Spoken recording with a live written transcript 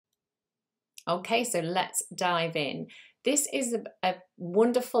Okay, so let's dive in. This is a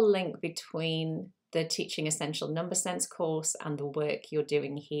wonderful link between the Teaching Essential Number Sense course and the work you're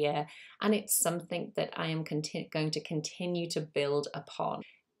doing here, and it's something that I am going to continue to build upon.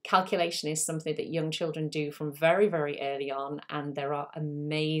 Calculation is something that young children do from very, very early on, and there are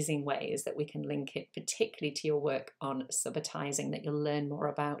amazing ways that we can link it, particularly to your work on subitizing that you'll learn more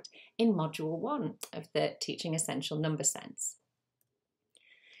about in Module 1 of the Teaching Essential Number Sense.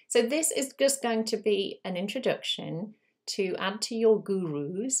 So this is just going to be an introduction to add to your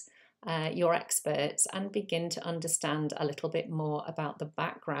gurus, your experts, and begin to understand a little bit more about the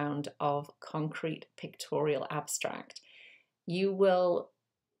background of concrete pictorial abstract. You will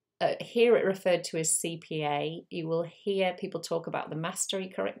hear it referred to as CPA. You will hear people talk about the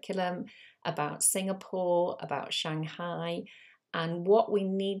mastery curriculum, about Singapore, about Shanghai, and what we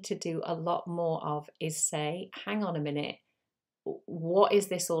need to do a lot more of is say, hang on a minute, what is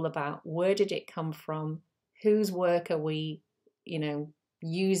this all about? Where did it come from? Whose work are we,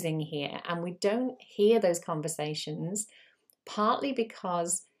 using here? And we don't hear those conversations, partly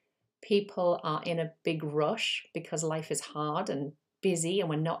because people are in a big rush because life is hard and busy and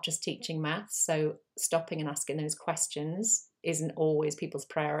we're not just teaching maths. So stopping and asking those questions isn't always people's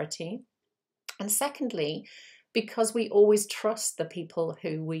priority. And secondly, because we always trust the people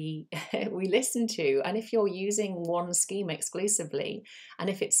who we listen to. And if you're using one scheme exclusively, and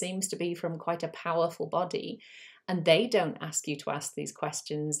if it seems to be from quite a powerful body, and they don't ask you to ask these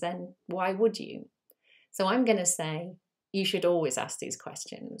questions, then why would you? So I'm going to say you should always ask these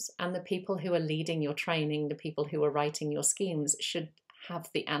questions. And the people who are leading your training, the people who are writing your schemes should have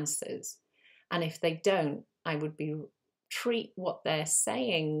the answers. And if they don't, I would treat what they're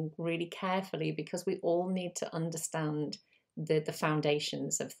saying really carefully, because we all need to understand the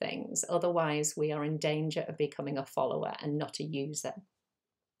foundations of things. Otherwise, we are in danger of becoming a follower and not a user.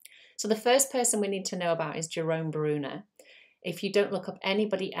 So the first person we need to know about is Jerome Bruner. If you don't look up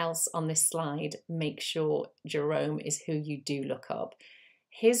anybody else on this slide, make sure Jerome is who you do look up.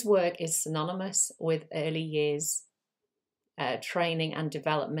 His work is synonymous with early years training and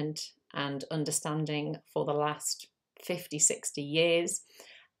development and understanding for the last 50, 60 years.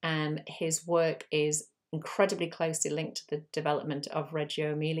 His work is incredibly closely linked to the development of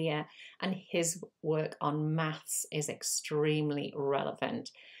Reggio Emilia, and his work on maths is extremely relevant.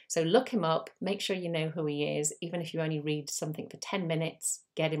 So look him up, make sure you know who he is. Even if you only read something for 10 minutes,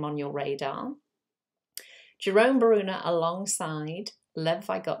 get him on your radar. Jerome Bruner alongside Lev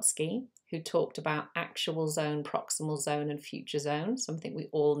Vygotsky, who talked about actual zone, proximal zone, and future zone, something we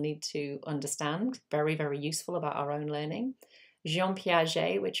all need to understand, very, very useful about our own learning. Jean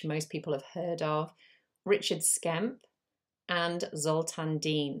Piaget, which most people have heard of, Richard Skemp, and Zoltan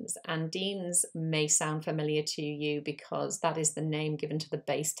Dienes. And Dienes may sound familiar to you because that is the name given to the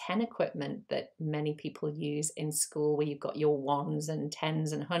base 10 equipment that many people use in school, where you've got your ones and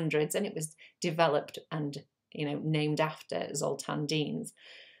tens and hundreds, and it was developed and named after Zoltan Dienes.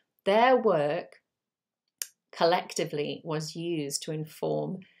 Their work collectively was used to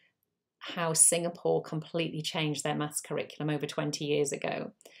inform how Singapore completely changed their maths curriculum over 20 years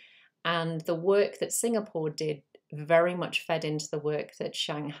ago. And the work that Singapore did very much fed into the work that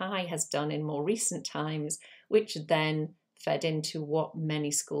Shanghai has done in more recent times, which then fed into what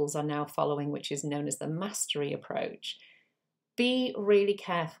many schools are now following, which is known as the mastery approach. Be really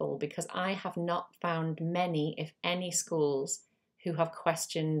careful, because I have not found many, if any, schools who have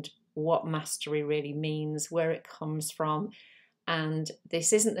questioned what mastery really means, where it comes from. And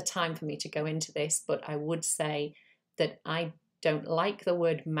this isn't the time for me to go into this, but I would say that I don't like the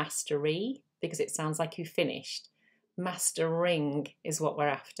word mastery because it sounds like you finished. Mastering is what we're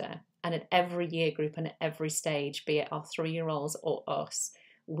after. And at every year group and at every stage, be it our 3-year-olds or us,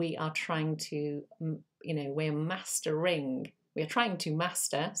 we are trying to, we're mastering. We are trying to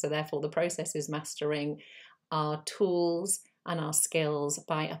master, so therefore the process is mastering our tools and our skills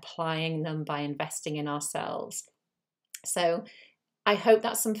by applying them, by investing in ourselves. So I hope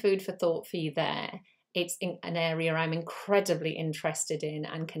that's some food for thought for you there. It's an area I'm incredibly interested in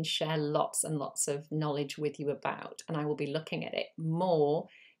and can share lots and lots of knowledge with you about. And I will be looking at it more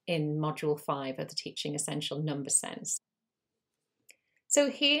in Module 5 of the Teaching Essential Number Sense. So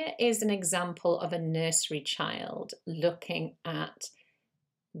here is an example of a nursery child looking at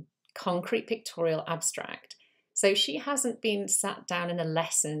concrete pictorial abstract. So she hasn't been sat down in a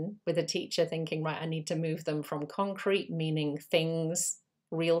lesson with a teacher thinking, right, I need to move them from concrete, meaning things,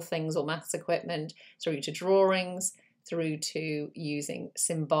 real things or maths equipment, through to drawings, through to using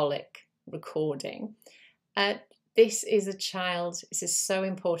symbolic recording. this is a child, this is so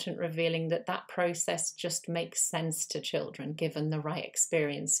important, revealing that that process just makes sense to children, given the right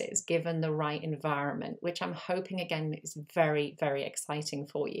experiences, given the right environment, which I'm hoping again is very, very exciting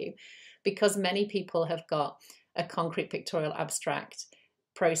for you, because many people have got a concrete pictorial abstract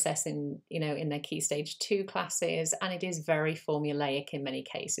process in their Key Stage 2 classes, and it is very formulaic in many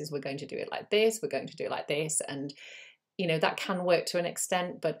cases. We're going to do it like this, we're going to do it like this, and that can work to an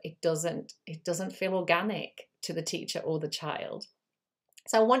extent, but it doesn't feel organic to the teacher or the child.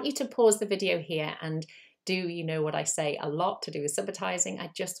 So I want you to pause the video here and do what I say a lot to do with subitizing.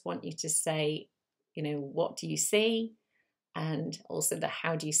 I just want you to say, what do you see? And also the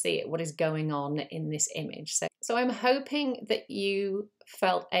how do you see it? What is going on in this image? So I'm hoping that you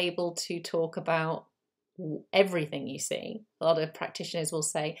felt able to talk about everything you see. A lot of practitioners will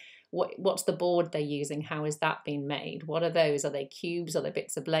say, what's the board they're using? How is that being made? What are those? Are they cubes? Are they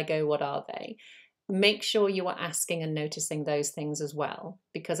bits of Lego? What are they? Make sure you are asking and noticing those things as well,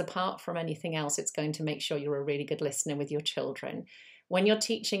 because apart from anything else, it's going to make sure you're a really good listener with your children. When you're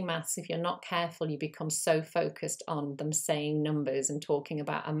teaching maths, if you're not careful, you become so focused on them saying numbers and talking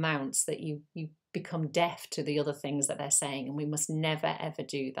about amounts that you become deaf to the other things that they're saying, and we must never, ever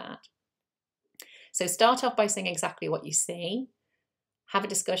do that. So start off by saying exactly what you see. Have a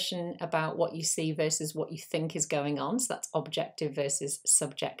discussion about what you see versus what you think is going on. So that's objective versus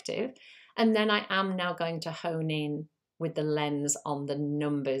subjective. And then I am now going to hone in with the lens on the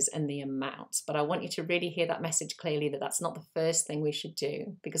numbers and the amounts. But I want you to really hear that message clearly, that that's not the first thing we should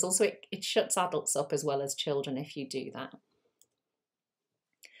do, because also it shuts adults up as well as children if you do that.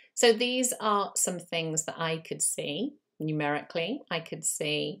 So these are some things that I could see numerically. I could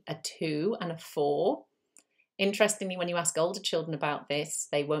see a 2 and a 4. Interestingly, when you ask older children about this,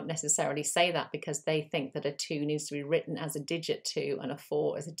 they won't necessarily say that, because they think that a 2 needs to be written as a digit 2 and a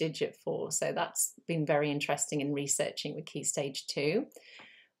 4 as a digit 4. So that's been very interesting in researching with Key Stage 2.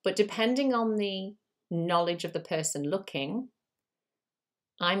 But depending on the knowledge of the person looking,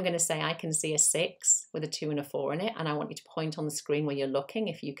 I'm going to say I can see a 6 with a 2 and a 4 in it, and I want you to point on the screen where you're looking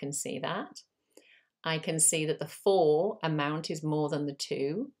if you can see that. I can see that the 4 amount is more than the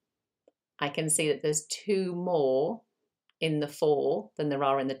 2. I can see that there's 2 more in the 4 than there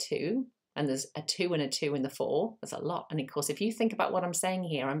are in the 2, and there's a 2 and a 2 in the 4. There's a lot. And of course, if you think about what I'm saying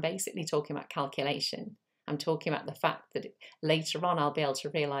here, I'm basically talking about calculation. I'm talking about the fact that later on I'll be able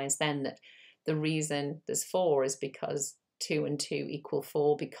to realize then that the reason there's 4 is because 2 and 2 equal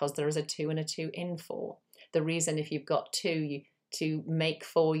 4, because there is a 2 and a 2 in 4. The reason if you've got 2, to make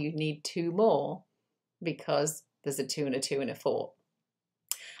 4, you need 2 more, because there's a 2 and a 2 and a 4.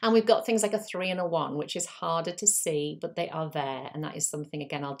 And we've got things like a 3 and a 1, which is harder to see, but they are there. And that is something,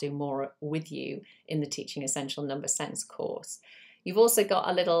 again, I'll do more with you in the Teaching Essential Number Sense course. You've also got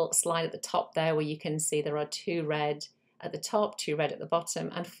a little slide at the top there where you can see there are 2 red at the top, 2 red at the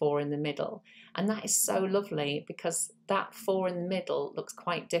bottom, and 4 in the middle. And that is so lovely, because that 4 in the middle looks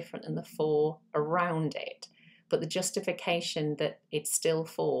quite different than the 4 around it. But the justification that it's still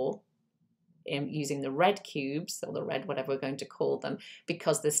 4, using the red cubes, or the red whatever we're going to call them,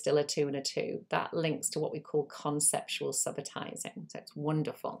 because there's still a 2 and a 2. That links to what we call conceptual subitizing. So it's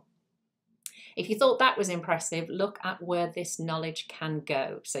wonderful. If you thought that was impressive, look at where this knowledge can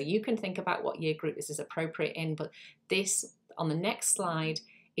go. So you can think about what year group this is appropriate in, but this on the next slide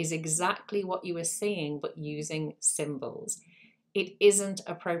is exactly what you were seeing, but using symbols. It isn't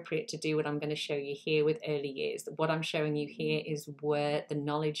appropriate to do what I'm going to show you here with early years. What I'm showing you here is where the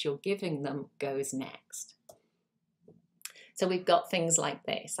knowledge you're giving them goes next. So we've got things like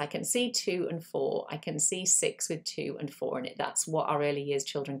this. I can see 2 and 4. I can see 6 with 2 and 4 in it. That's what our early years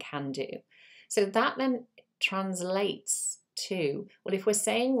children can do. So that then translates to, well, if we're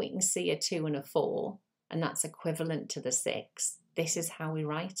saying we can see a 2 and a 4, and that's equivalent to the 6, this is how we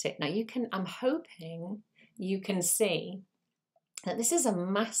write it. Now I'm hoping you can see that this is a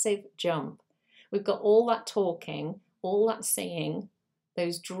massive jump. We've got all that talking, all that seeing,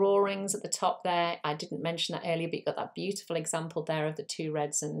 those drawings at the top there. I didn't mention that earlier, but you've got that beautiful example there of the 2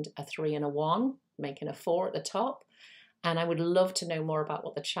 reds and a 3 and a 1, making a 4 at the top. And I would love to know more about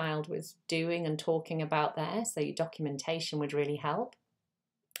what the child was doing and talking about there. So your documentation would really help.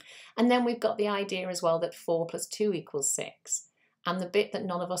 And then we've got the idea as well that 4 plus 2 equals 6. And the bit that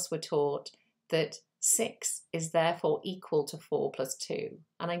none of us were taught, that 6 is therefore equal to 4 plus 2.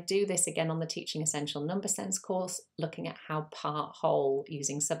 And I do this again on the Teaching Essential Number Sense course, looking at how part whole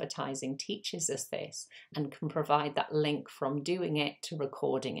using subitizing teaches us this and can provide that link from doing it to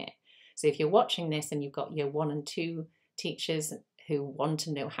recording it. So if you're watching this and you've got year 1 and 2 teachers who want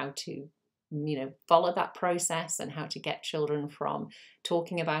to know how to follow that process and how to get children from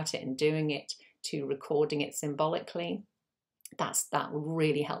talking about it and doing it to recording it symbolically, that would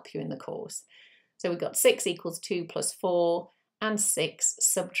really help you in the course. So we've got 6 equals 2 plus 4, and 6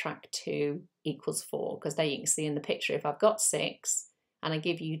 subtract 2 equals 4, because there you can see in the picture, if I've got 6 and I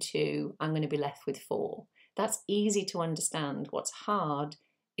give you 2, I'm going to be left with 4. That's easy to understand. What's hard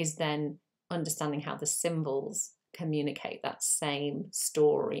is then understanding how the symbols communicate that same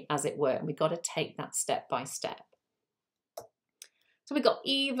story, as it were, and we've got to take that step by step. So we've got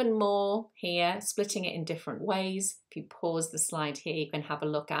even more here, splitting it in different ways. If you pause the slide here, you can have a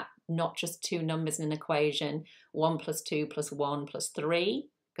look at not just 2 numbers in an equation, 1 plus 2 plus 1 plus 3,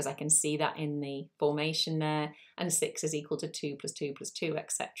 because I can see that in the formation there, and 6 is equal to 2 plus 2 plus 2,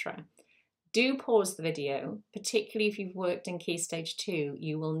 etc. Do pause the video, particularly if you've worked in Key Stage 2,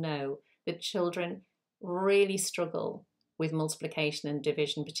 you will know that children really struggle with multiplication and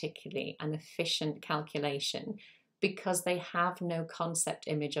division particularly, and efficient calculation, because they have no concept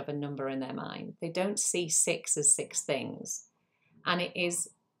image of a number in their mind. They don't see 6 as 6 things. And it is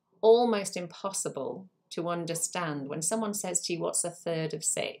almost impossible to understand when someone says to you, what's a third of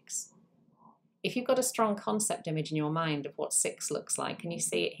 6? If you've got a strong concept image in your mind of what 6 looks like, can you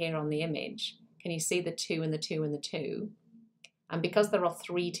see it here on the image? Can you see the 2 and the 2 and the 2? And because there are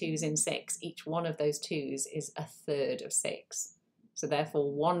 3 2s in 6, each one of those 2s is a third of 6. So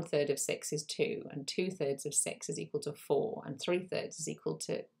therefore 1/3 of 6 is 2, and 2/3 of 6 is equal to 4, and 3/3 is equal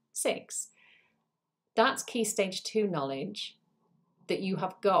to 6. That's Key Stage 2 knowledge that you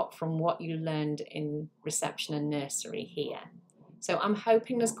have got from what you learned in reception and nursery here. So I'm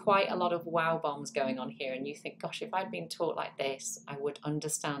hoping there's quite a lot of wow bombs going on here, and you think, gosh, if I'd been taught like this, I would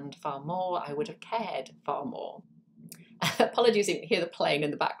understand far more, I would have cared far more. Apologies if you hear the playing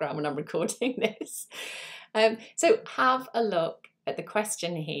in the background when I'm recording this. So have a look at the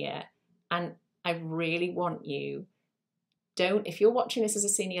question here, and I really want you, if you're watching this as a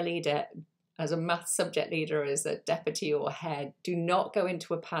senior leader, as a maths subject leader, as a deputy or head, do not go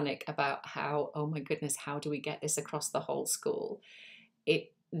into a panic about how, oh my goodness, how do we get this across the whole school?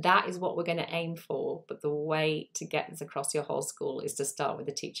 That is what we're going to aim for, but the way to get this across your whole school is to start with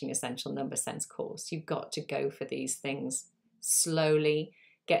the Teaching Essential Number Sense course. You've got to go for these things slowly,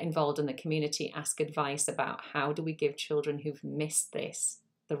 get involved in the community, ask advice about how do we give children who've missed this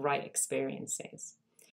the right experiences.